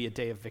 that will be a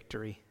day of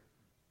victory.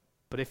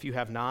 But if you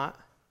have not,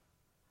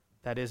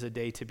 that is a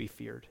day to be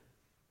feared.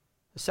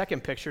 The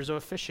second picture is of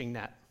a fishing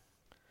net.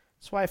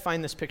 That's why I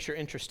find this picture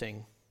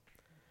interesting.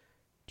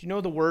 Do you know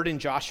the word in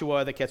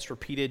Joshua that gets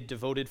repeated,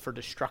 devoted for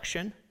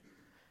destruction?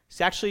 It's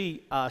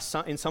actually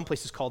in some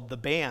places called the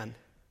ban.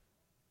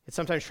 It's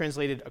sometimes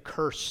translated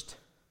accursed.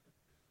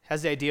 It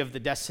has the idea of the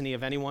destiny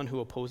of anyone who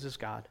opposes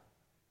God.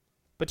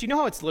 But do you know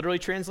how it's literally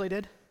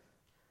translated?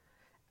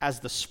 As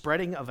the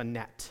spreading of a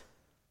net.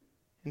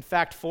 In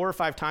fact, 4 or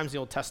 5 times in the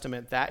Old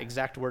Testament, that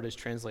exact word is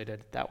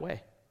translated that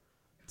way.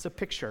 It's a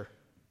picture.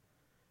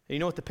 And you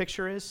know what the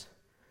picture is?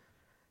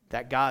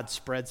 That God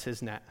spreads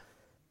his net.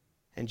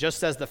 And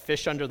just as the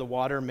fish under the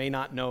water may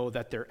not know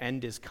that their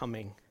end is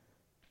coming,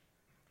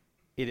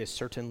 it is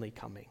certainly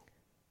coming.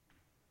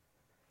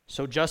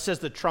 So just as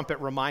the trumpet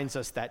reminds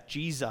us that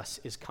Jesus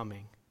is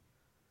coming,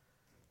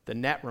 the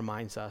net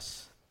reminds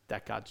us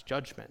that God's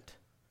judgment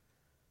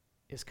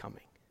is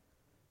coming.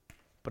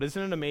 But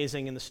isn't it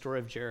amazing in the story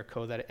of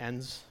Jericho that it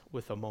ends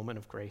with a moment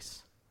of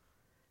grace?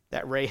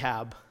 That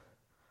Rahab,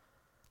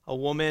 a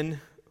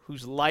woman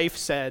whose life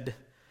said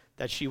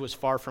that she was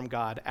far from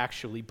God,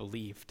 actually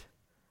believed.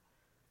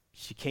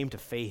 She came to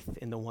faith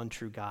in the one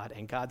true God,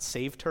 and God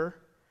saved her,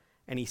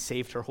 and he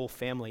saved her whole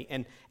family.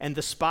 And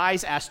the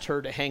spies asked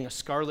her to hang a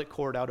scarlet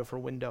cord out of her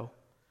window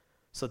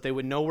so that they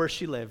would know where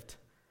she lived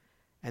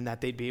and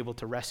that they'd be able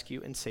to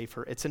rescue and save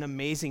her. It's an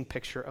amazing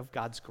picture of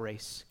God's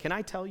grace. Can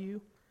I tell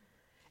you,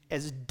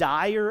 as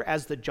dire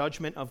as the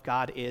judgment of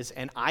God is,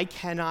 and I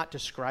cannot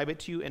describe it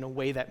to you in a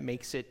way that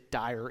makes it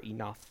dire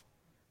enough,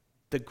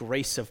 the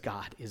grace of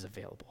God is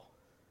available.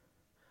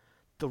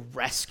 The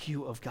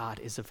rescue of God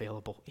is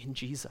available in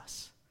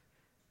Jesus.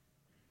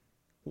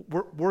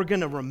 We're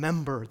going to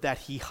remember that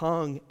he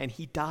hung and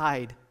he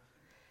died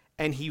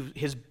and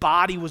his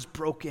body was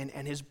broken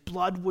and his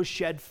blood was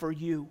shed for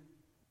you.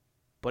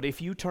 But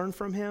if you turn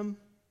from him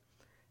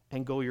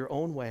and go your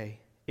own way,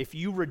 if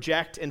you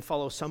reject and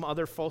follow some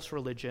other false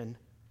religion,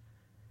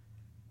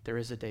 there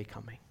is a day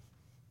coming.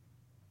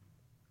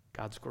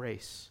 God's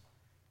grace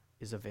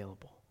is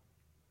available.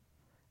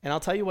 And I'll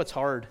tell you what's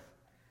hard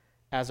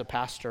as a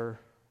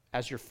pastor,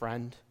 as your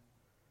friend.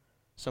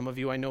 Some of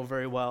you I know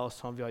very well,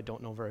 some of you I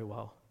don't know very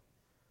well.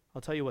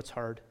 I'll tell you what's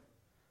hard.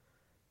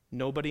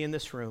 Nobody in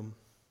this room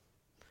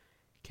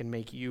can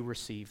make you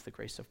receive the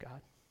grace of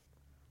God.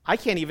 I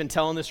can't even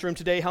tell in this room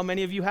today how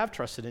many of you have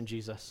trusted in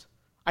Jesus.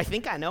 I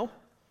think I know,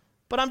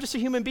 but I'm just a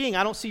human being.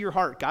 I don't see your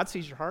heart. God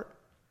sees your heart.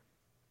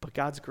 But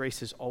God's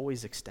grace is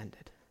always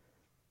extended.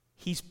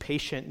 He's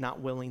patient, not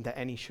willing that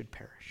any should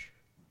perish,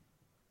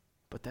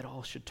 but that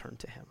all should turn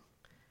to him.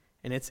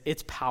 And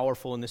it's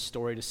powerful in this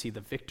story to see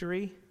the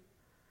victory,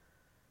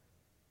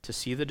 to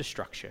see the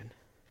destruction,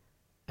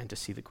 and to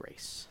see the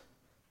grace.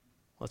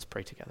 Let's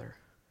pray together.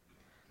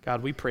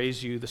 God, we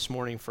praise you this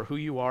morning for who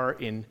you are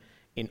in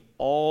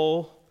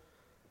all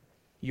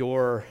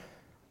your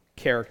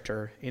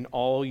character, in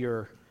all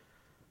your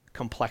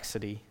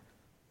complexity.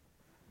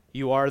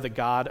 You are the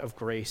God of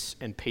grace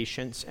and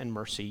patience and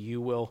mercy.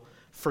 You will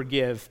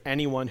forgive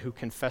anyone who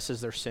confesses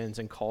their sins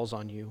and calls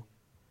on you.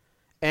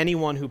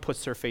 Anyone who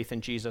puts their faith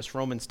in Jesus.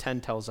 Romans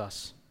 10 tells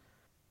us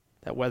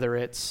that whether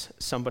it's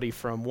somebody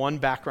from one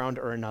background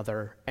or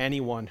another,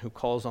 anyone who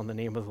calls on the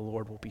name of the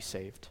Lord will be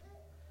saved.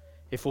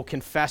 If we'll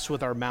confess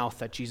with our mouth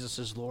that Jesus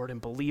is Lord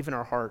and believe in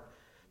our heart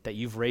that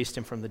you've raised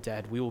him from the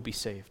dead, we will be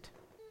saved.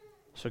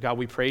 So God,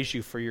 we praise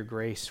you for your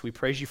grace. We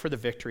praise you for the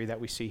victory that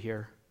we see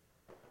here.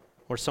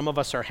 Where some of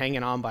us are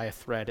hanging on by a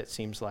thread, it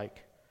seems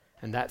like,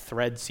 and that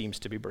thread seems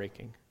to be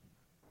breaking.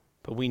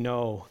 But we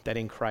know that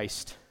in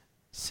Christ,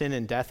 sin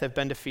and death have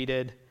been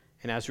defeated,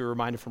 and as we were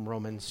reminded from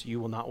Romans, you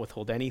will not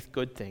withhold any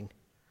good thing.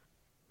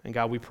 And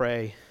God, we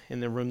pray in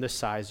the room this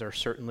size, there are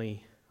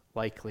certainly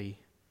likely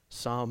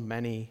some,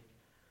 many,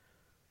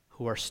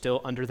 who are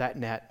still under that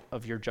net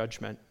of your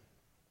judgment.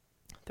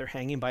 They're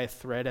hanging by a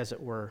thread, as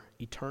it were,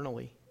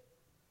 eternally.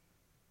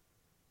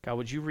 God,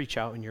 would you reach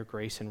out in your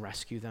grace and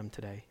rescue them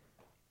today?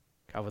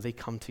 God, will they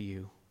come to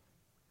you,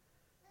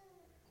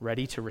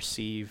 ready to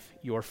receive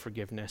your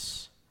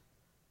forgiveness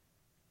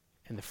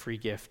and the free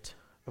gift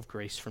of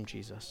grace from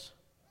Jesus?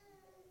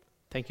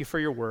 Thank you for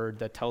your word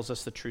that tells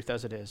us the truth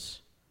as it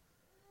is.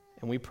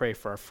 And we pray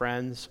for our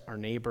friends, our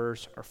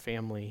neighbors, our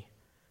family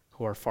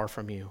who are far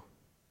from you,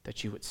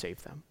 that you would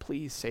save them.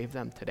 Please save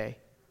them today.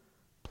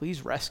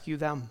 Please rescue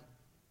them.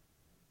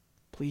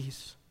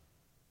 Please.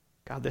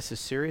 God, this is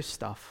serious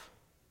stuff,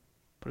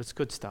 but it's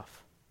good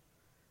stuff.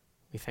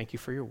 We thank you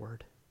for your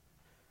word.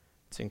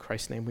 It's in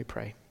Christ's name we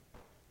pray.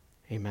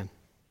 Amen.